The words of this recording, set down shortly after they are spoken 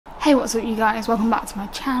Hey, what's up you guys, welcome back to my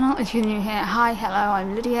channel. If you're new here, hi, hello,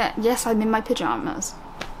 I'm Lydia. Yes, I'm in my pyjamas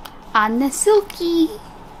and they're silky.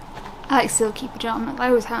 I like silky pyjamas, I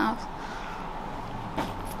always have.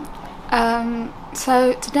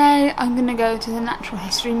 So today I'm gonna go to the Natural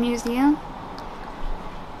History Museum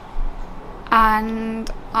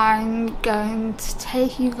and I'm going to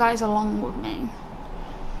take you guys along with me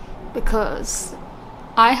because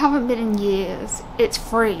I haven't been in years. It's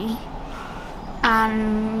free.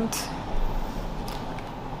 And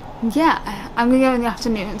yeah, I'm gonna go in the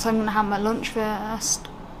afternoon, so I'm gonna have my lunch first.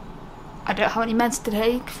 I don't have any meds to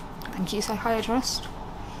take. Thank you, psychiatrist.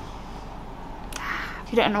 If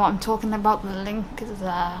you don't know what I'm talking about, the link is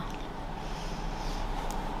there.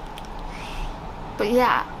 But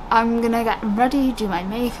yeah, I'm gonna get ready, do my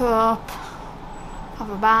makeup, have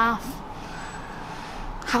a bath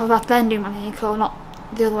then do my makeup, not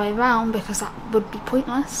the other way around because that would be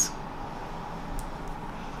pointless.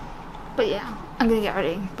 But yeah, I'm gonna get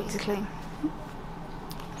ready, basically.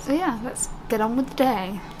 So yeah, let's get on with the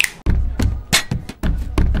day.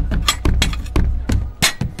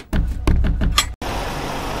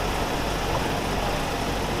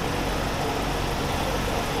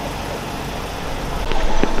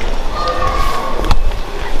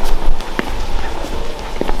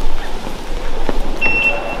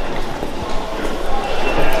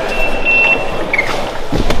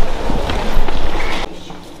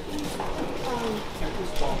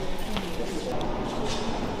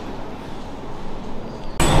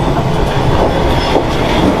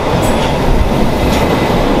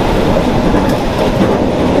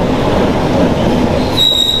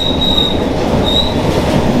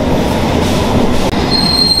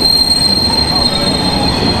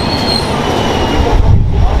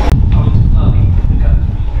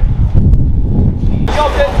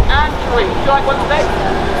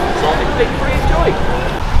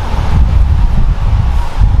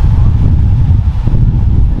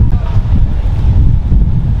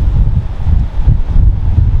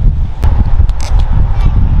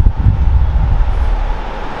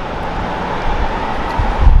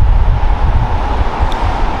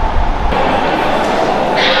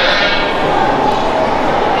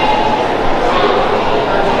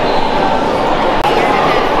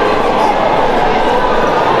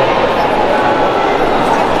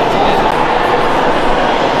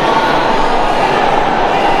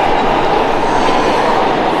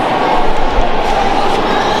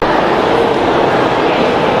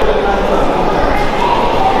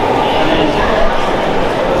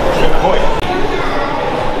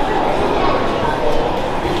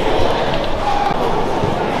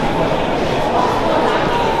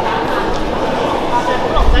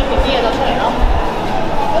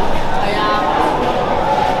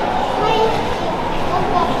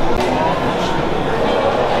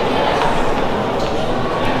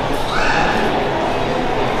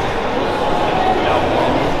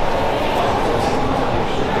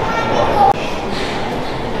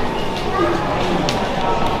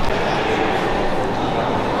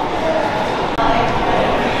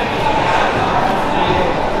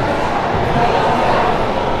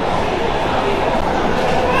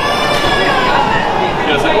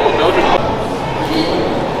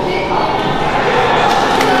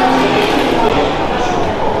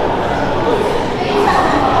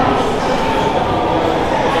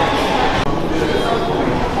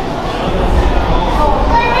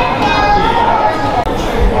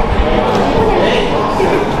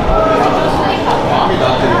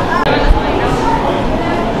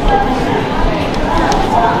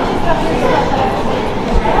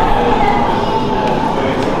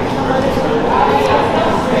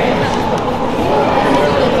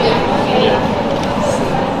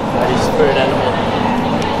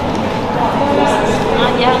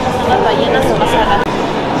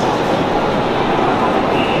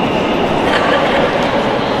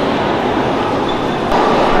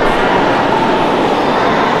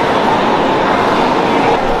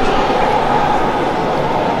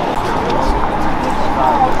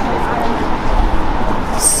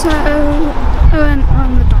 So I went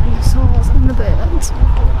on the dinosaurs and the birds.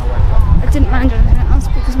 I didn't mind anything else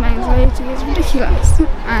because my anxiety is ridiculous and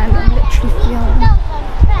I literally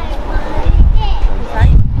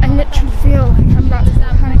feel like I'm about to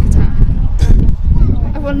have a panic attack.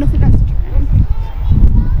 I've got nothing left to drink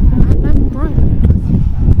and I'm broke.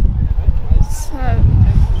 So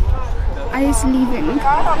I is leaving.